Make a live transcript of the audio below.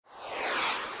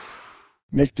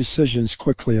Make decisions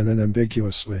quickly and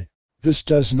unambiguously. This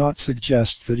does not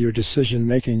suggest that your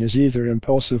decision-making is either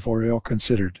impulsive or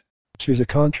ill-considered. To the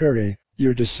contrary,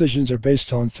 your decisions are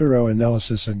based on thorough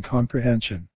analysis and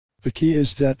comprehension. The key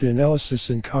is that the analysis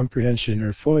and comprehension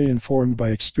are fully informed by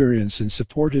experience and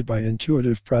supported by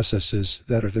intuitive processes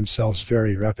that are themselves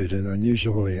very rapid and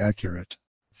unusually accurate.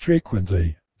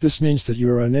 Frequently, this means that you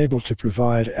are unable to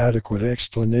provide adequate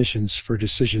explanations for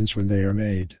decisions when they are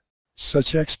made.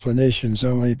 Such explanations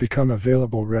only become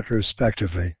available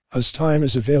retrospectively, as time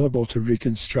is available to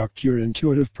reconstruct your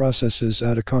intuitive processes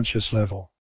at a conscious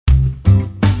level.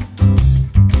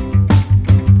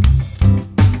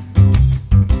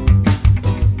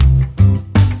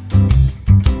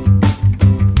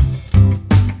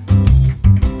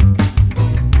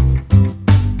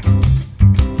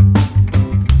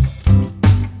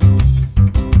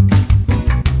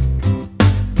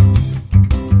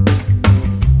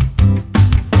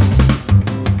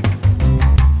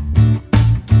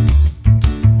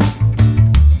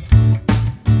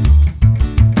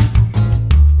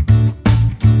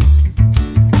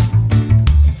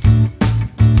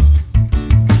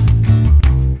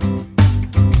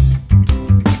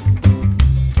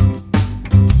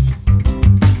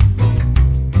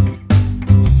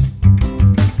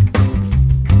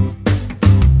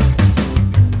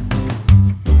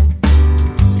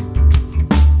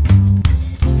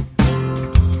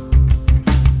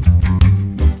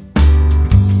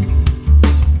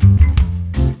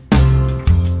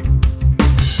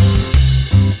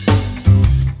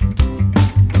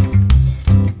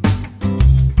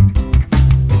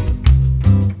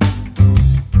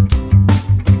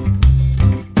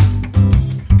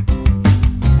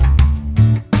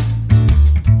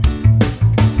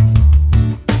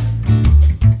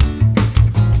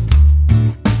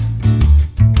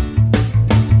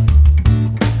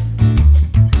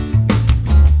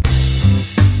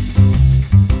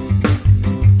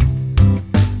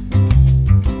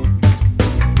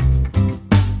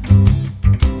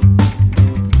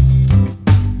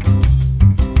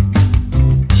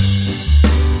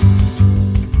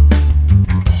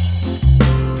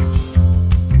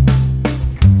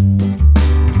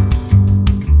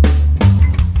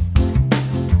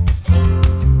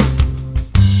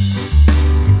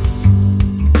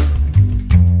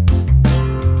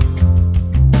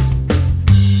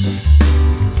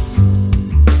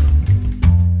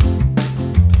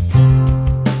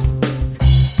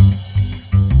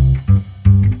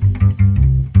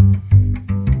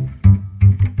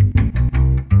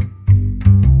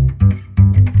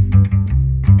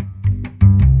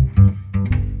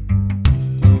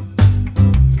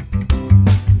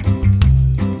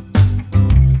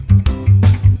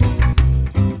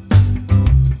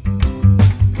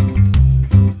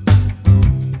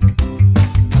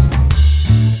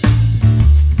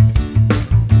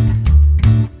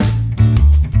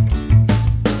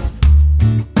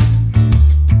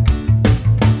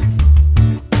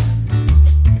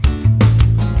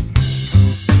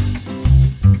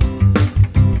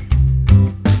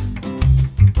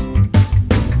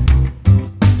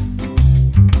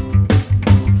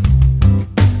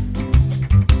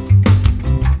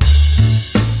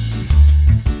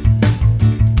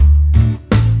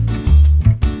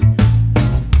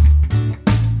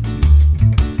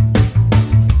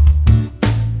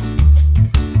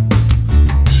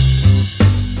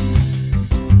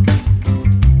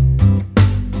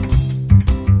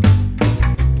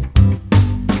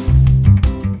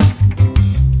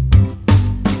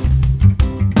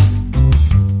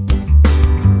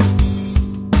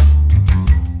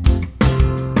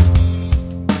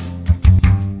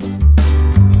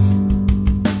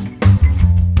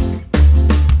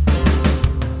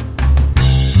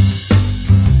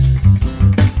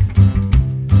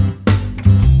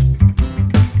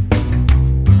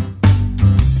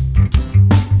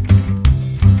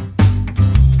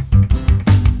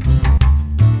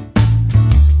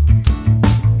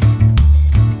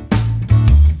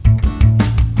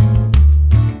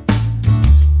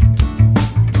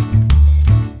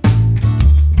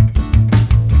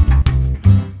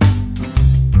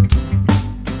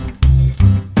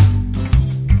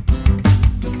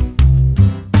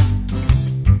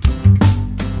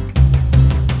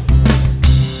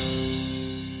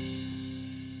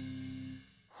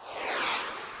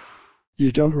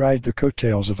 You don't ride the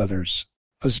coattails of others.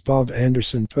 As Bob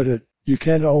Anderson put it, you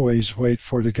can't always wait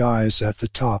for the guys at the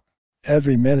top.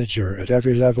 Every manager at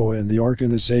every level in the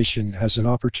organization has an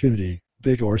opportunity,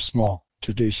 big or small,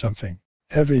 to do something.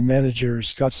 Every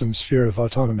manager's got some sphere of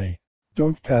autonomy.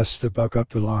 Don't pass the buck up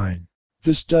the line.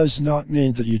 This does not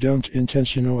mean that you don't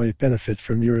intentionally benefit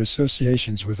from your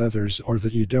associations with others or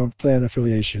that you don't plan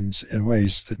affiliations in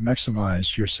ways that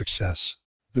maximize your success.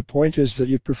 The point is that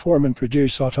you perform and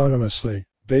produce autonomously,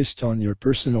 based on your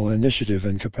personal initiative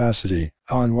and capacity,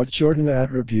 on what Jordan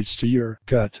attributes to your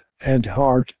gut and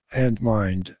heart and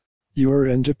mind. You are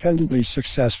independently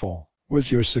successful,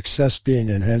 with your success being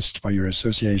enhanced by your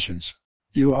associations.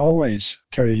 You always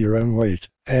carry your own weight,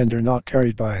 and are not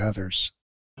carried by others.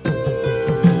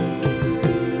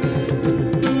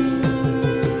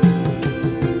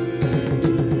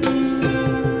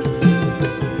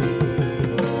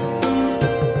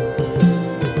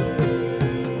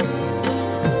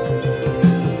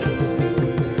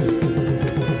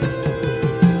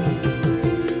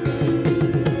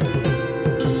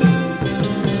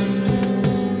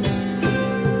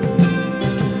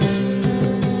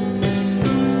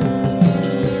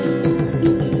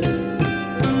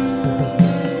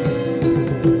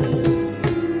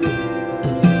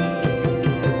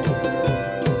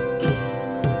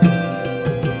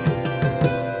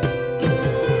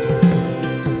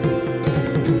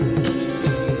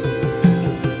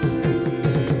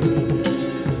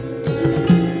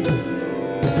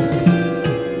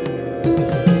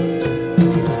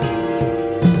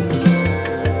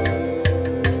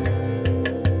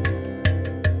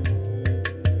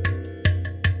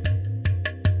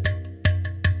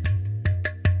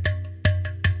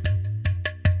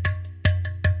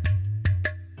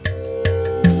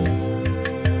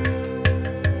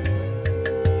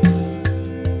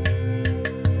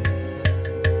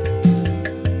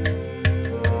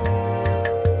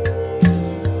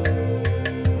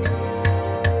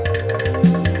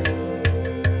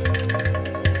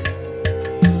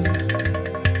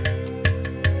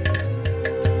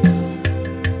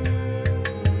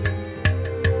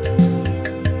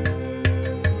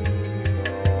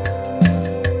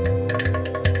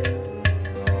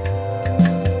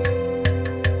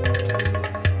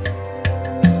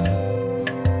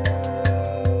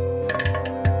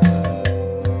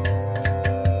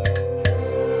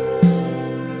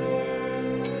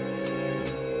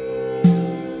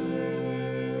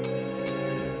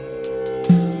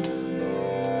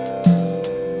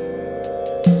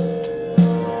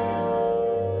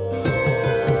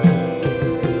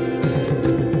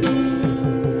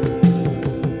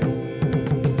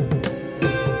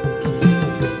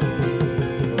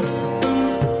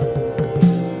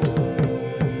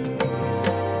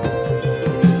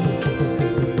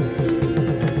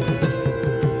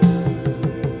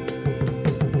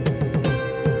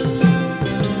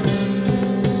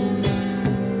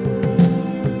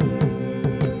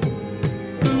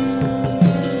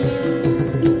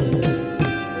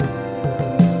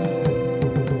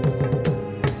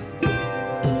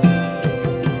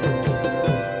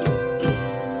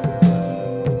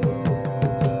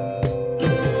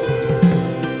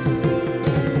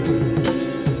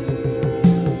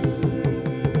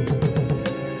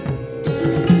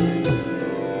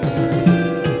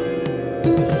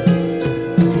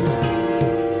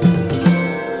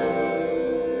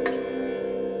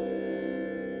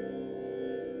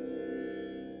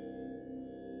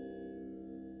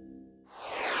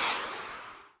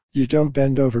 You don't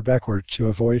bend over backward to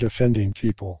avoid offending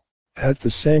people. At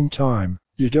the same time,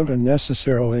 you don't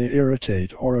unnecessarily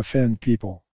irritate or offend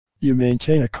people. You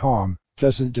maintain a calm,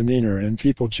 pleasant demeanor and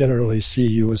people generally see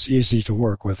you as easy to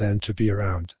work with and to be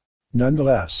around.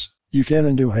 Nonetheless, you can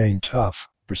and do hang tough,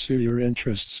 pursue your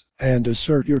interests, and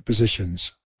assert your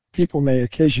positions. People may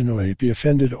occasionally be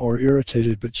offended or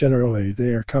irritated, but generally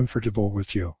they are comfortable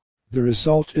with you. The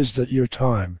result is that your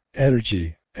time,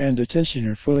 energy, and attention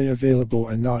are fully available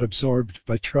and not absorbed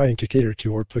by trying to cater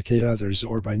to or placate others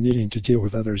or by needing to deal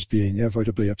with others being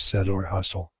inevitably upset or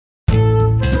hostile.